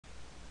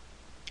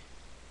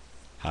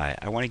Hi,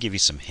 I want to give you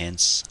some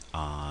hints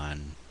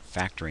on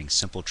factoring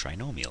simple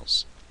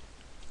trinomials.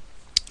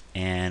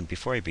 And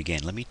before I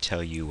begin, let me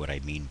tell you what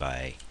I mean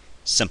by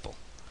simple,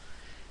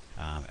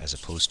 as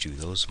opposed to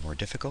those more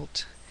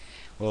difficult.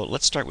 Well,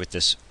 let's start with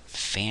this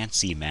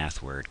fancy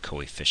math word,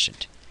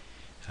 coefficient.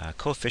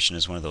 Coefficient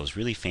is one of those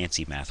really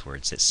fancy math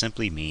words that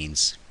simply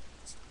means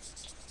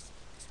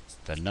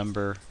the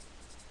number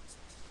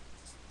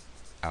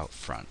out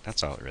front.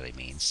 That's all it really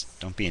means.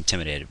 Don't be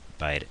intimidated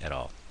by it at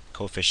all.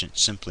 Coefficient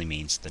simply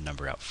means the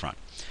number out front.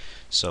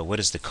 So what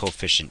is the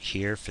coefficient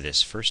here for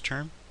this first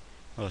term?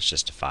 Well, it's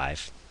just a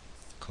 5.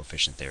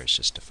 Coefficient there is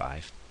just a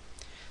 5.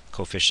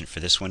 Coefficient for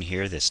this one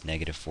here, this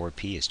negative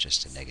 4p, is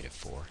just a negative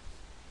 4.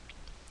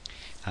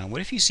 What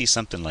if you see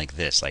something like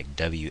this, like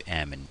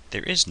Wm, and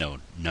there is no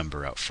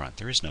number out front,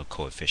 there is no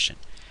coefficient?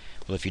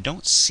 Well, if you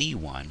don't see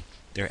one,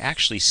 there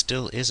actually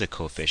still is a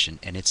coefficient,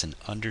 and it's an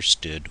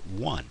understood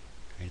 1.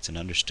 Right? It's an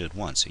understood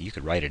 1, so you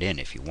could write it in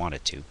if you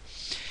wanted to.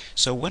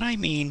 So what I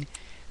mean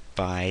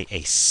by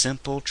a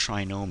simple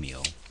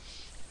trinomial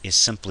is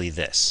simply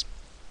this.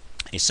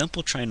 A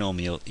simple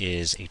trinomial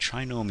is a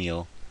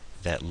trinomial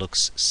that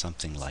looks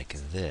something like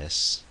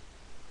this.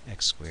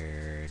 X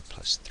squared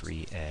plus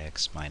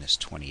 3x minus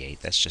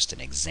 28. That's just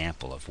an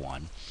example of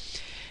one.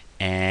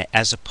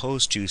 As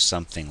opposed to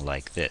something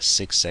like this.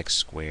 6x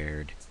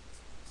squared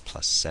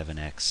plus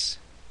 7x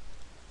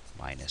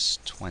minus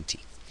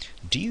 20.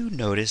 Do you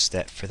notice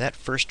that for that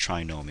first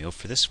trinomial,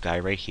 for this guy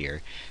right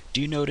here,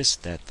 do you notice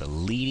that the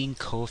leading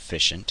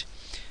coefficient,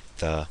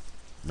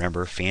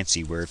 remember,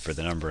 fancy word for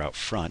the number out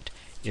front,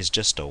 is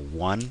just a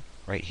 1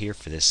 right here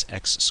for this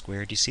x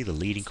squared? Do you see the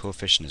leading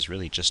coefficient is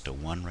really just a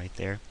 1 right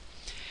there?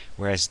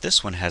 Whereas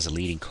this one has a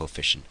leading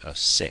coefficient of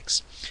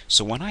 6.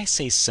 So when I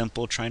say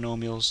simple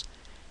trinomials,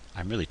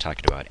 I'm really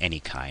talking about any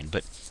kind,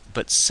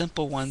 but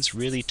simple ones,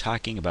 really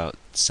talking about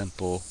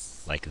simple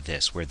like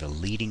this, where the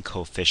leading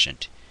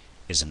coefficient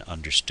is an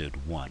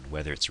understood 1,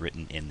 whether it's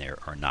written in there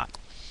or not.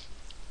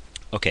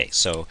 Okay,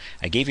 so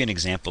I gave you an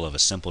example of a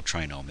simple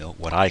trinomial,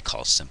 what I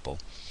call simple.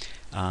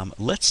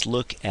 Let's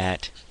look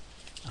at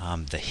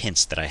the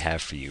hints that I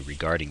have for you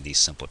regarding these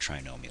simple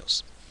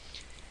trinomials.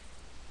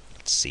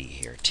 Let's see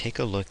here. Take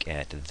a look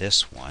at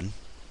this one.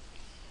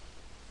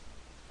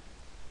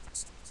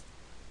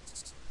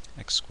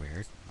 X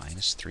squared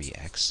minus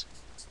 3x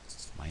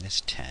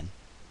minus 10.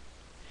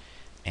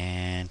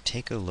 And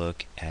take a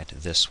look at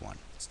this one.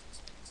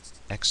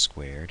 X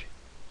squared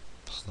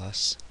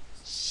plus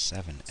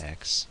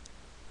 7x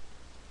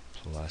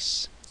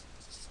plus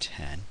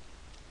 10.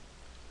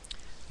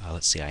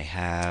 Let's see, I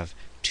have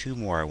two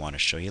more I want to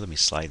show you. Let me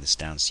slide this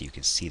down so you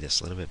can see this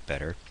a little bit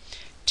better.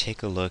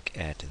 Take a look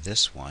at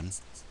this one,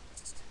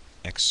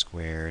 x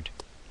squared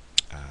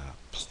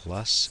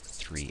plus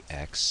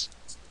 3x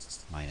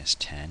minus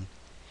 10.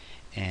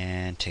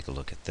 And take a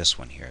look at this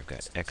one here. I've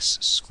got x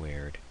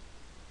squared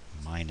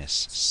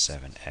minus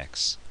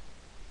 7x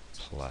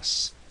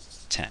plus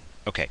 10.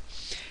 Okay,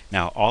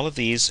 now all of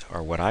these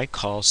are what I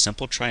call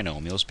simple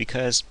trinomials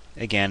because,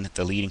 again,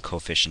 the leading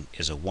coefficient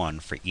is a 1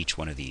 for each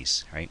one of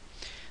these, right?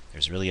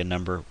 There's really a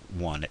number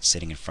 1 that's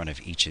sitting in front of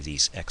each of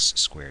these x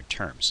squared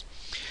terms.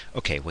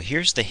 Okay, well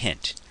here's the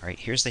hint, all right?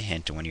 Here's the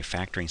hint when you're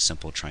factoring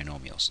simple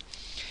trinomials.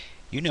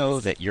 You know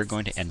that you're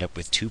going to end up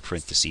with 2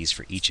 parentheses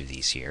for each of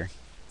these here.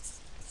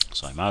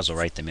 So I might as well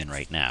write them in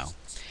right now.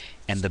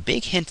 And the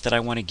big hint that I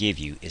want to give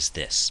you is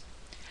this.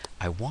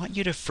 I want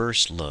you to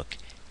first look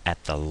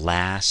at the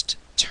last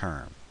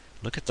term.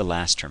 Look at the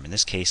last term. In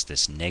this case,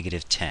 this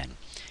negative 10.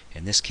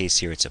 In this case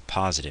here, it's a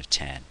positive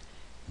 10,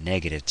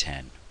 negative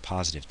 10,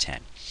 positive 10.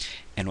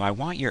 And I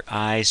want your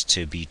eyes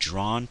to be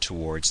drawn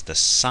towards the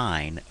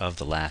sign of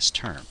the last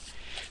term.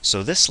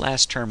 So this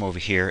last term over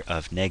here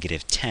of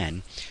negative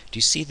 10, do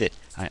you see that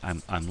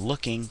I'm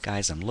looking,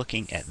 guys, I'm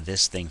looking at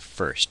this thing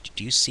first.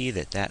 Do you see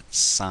that that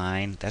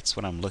sign, that's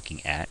what I'm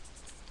looking at,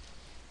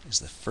 is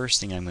the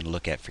first thing I'm going to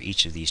look at for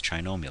each of these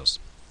trinomials.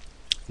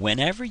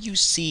 Whenever you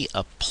see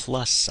a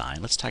plus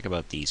sign, let's talk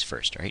about these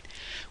first, right?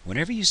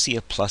 Whenever you see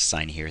a plus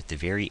sign here at the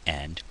very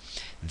end,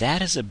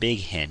 that is a big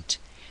hint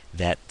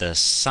that the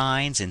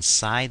signs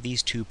inside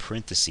these 2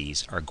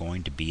 parentheses are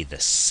going to be the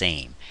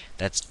same.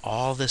 That's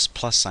all this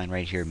plus sign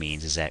right here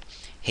means, is that,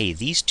 hey,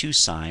 these 2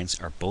 signs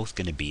are both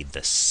going to be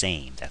the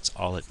same. That's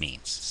all it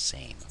means,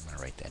 same. I'm going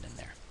to write that in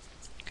there.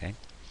 Okay.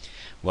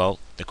 Well,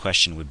 the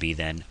question would be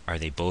then, are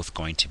they both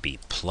going to be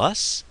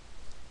plus,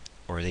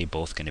 or are they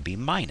both going to be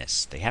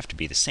minus? They have to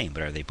be the same,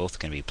 but are they both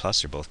going to be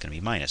plus or both going to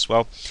be minus?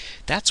 Well,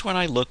 that's when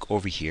I look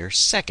over here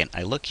second.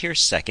 I look here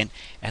second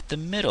at the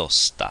middle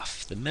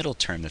stuff, the middle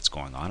term that's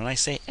going on, and I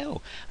say,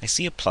 oh, I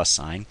see a plus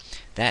sign.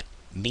 That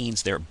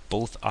means they're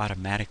both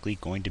automatically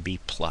going to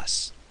be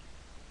plus.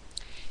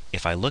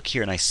 If I look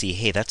here and I see,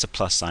 hey, that's a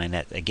plus sign,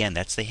 that again,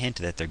 that's the hint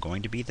that they're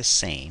going to be the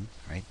same,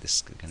 right? This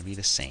is going to be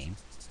the same.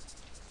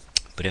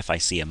 But if I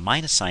see a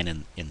minus sign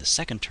in the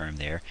second term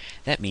there,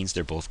 that means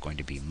they're both going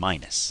to be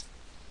minus.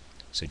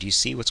 So do you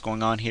see what's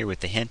going on here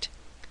with the hint?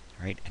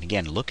 Right? And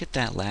again, look at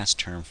that last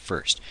term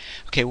first.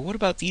 Okay, well, what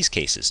about these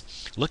cases?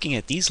 Looking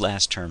at these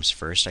last terms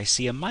first, I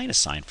see a minus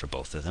sign for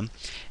both of them.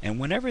 And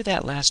whenever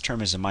that last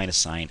term is a minus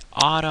sign,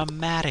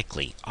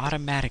 automatically,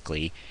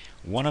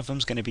 one of them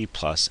is going to be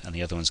plus and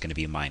the other one's going to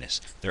be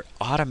minus. They're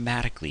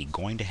automatically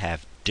going to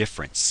have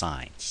different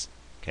signs.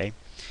 Okay?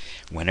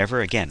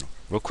 Whenever, again,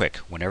 real quick,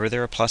 whenever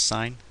they're a plus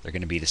sign, they're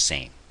going to be the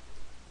same.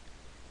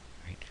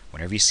 Right?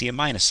 Whenever you see a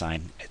minus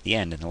sign at the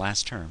end in the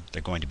last term,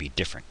 they're going to be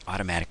different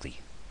automatically.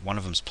 One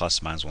of them's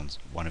plus,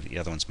 one of the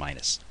other one's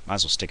minus. Might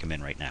as well stick them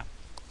in right now.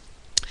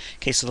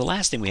 Okay, so the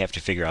last thing we have to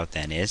figure out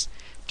then is,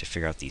 to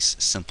figure out these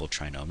simple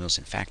trinomials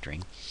in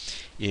factoring,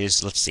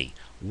 is, let's see,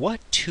 what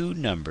two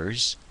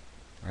numbers,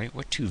 right,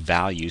 what two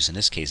values, in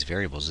this case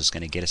variables, is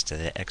going to get us to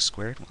the x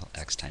squared? Well,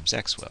 x times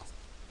x will.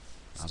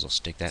 Might as well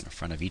stick that in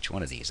front of each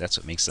one of these. That's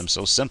what makes them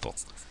so simple.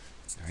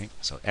 All right,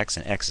 so x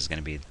and x is going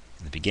to be in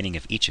the beginning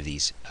of each of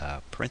these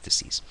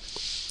parentheses.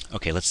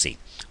 Okay, let's see.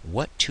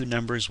 What two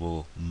numbers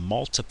will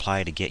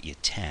multiply to get you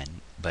 10,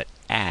 but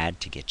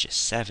add to get you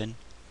 7?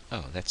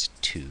 Oh, that's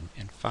 2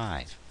 and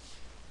 5.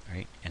 All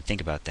right, and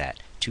think about that.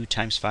 2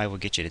 times 5 will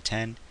get you to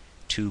 10.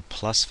 2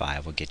 plus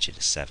 5 will get you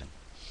to 7.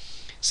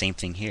 Same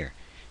thing here.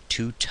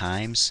 2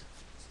 times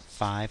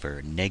 5,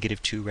 or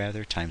negative 2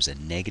 rather, times a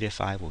negative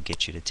 5 will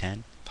get you to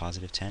 10,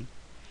 positive 10.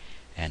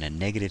 And a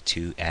negative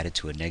 2 added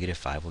to a negative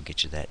 5 will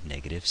get you that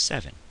negative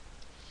 7.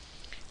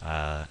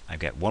 I've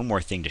got one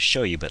more thing to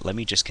show you, but let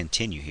me just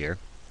continue here.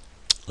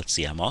 Let's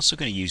see, I'm also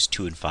going to use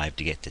 2 and 5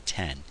 to get to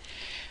 10.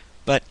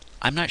 But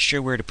I'm not sure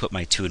where to put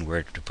my 2 and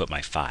where to put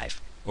my 5.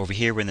 Over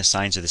here, when the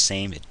signs are the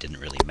same, it didn't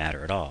really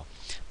matter at all.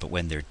 But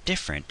when they're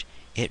different,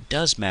 it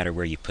does matter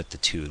where you put the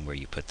 2 and where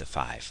you put the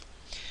 5.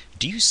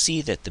 Do you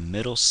see that the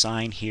middle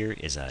sign here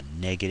is a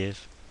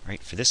negative?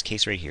 Right? For this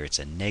case right here, it's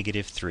a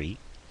negative 3.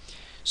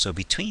 So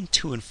between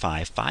 2 and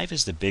 5, 5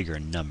 is the bigger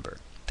number.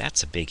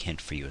 That's a big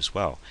hint for you as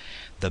well.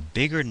 The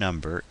bigger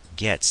number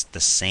gets the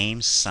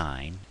same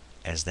sign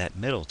as that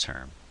middle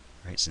term.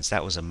 Right? Since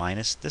that was a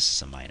minus, this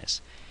is a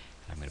minus.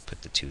 I'm going to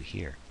put the 2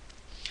 here.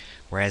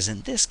 Whereas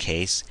in this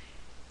case,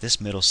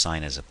 this middle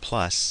sign is a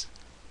plus.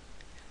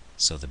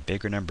 So the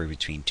bigger number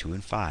between 2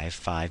 and 5,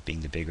 5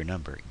 being the bigger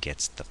number,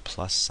 gets the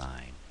plus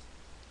sign.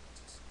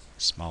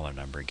 The smaller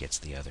number gets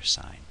the other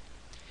sign.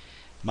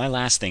 My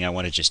last thing I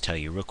want to just tell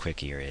you real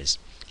quick here is,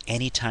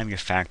 anytime you're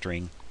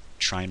factoring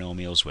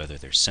trinomials, whether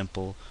they're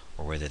simple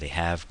or whether they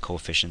have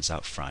coefficients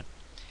out front,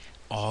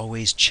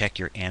 always check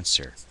your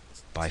answer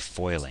by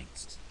foiling.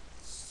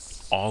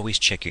 Always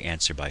check your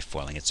answer by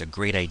foiling. It's a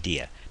great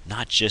idea,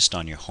 not just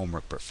on your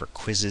homework, but for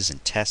quizzes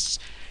and tests.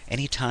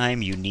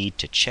 Anytime you need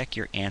to check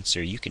your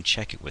answer, you can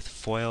check it with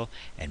FOIL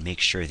and make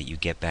sure that you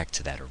get back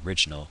to that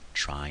original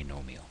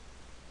trinomial.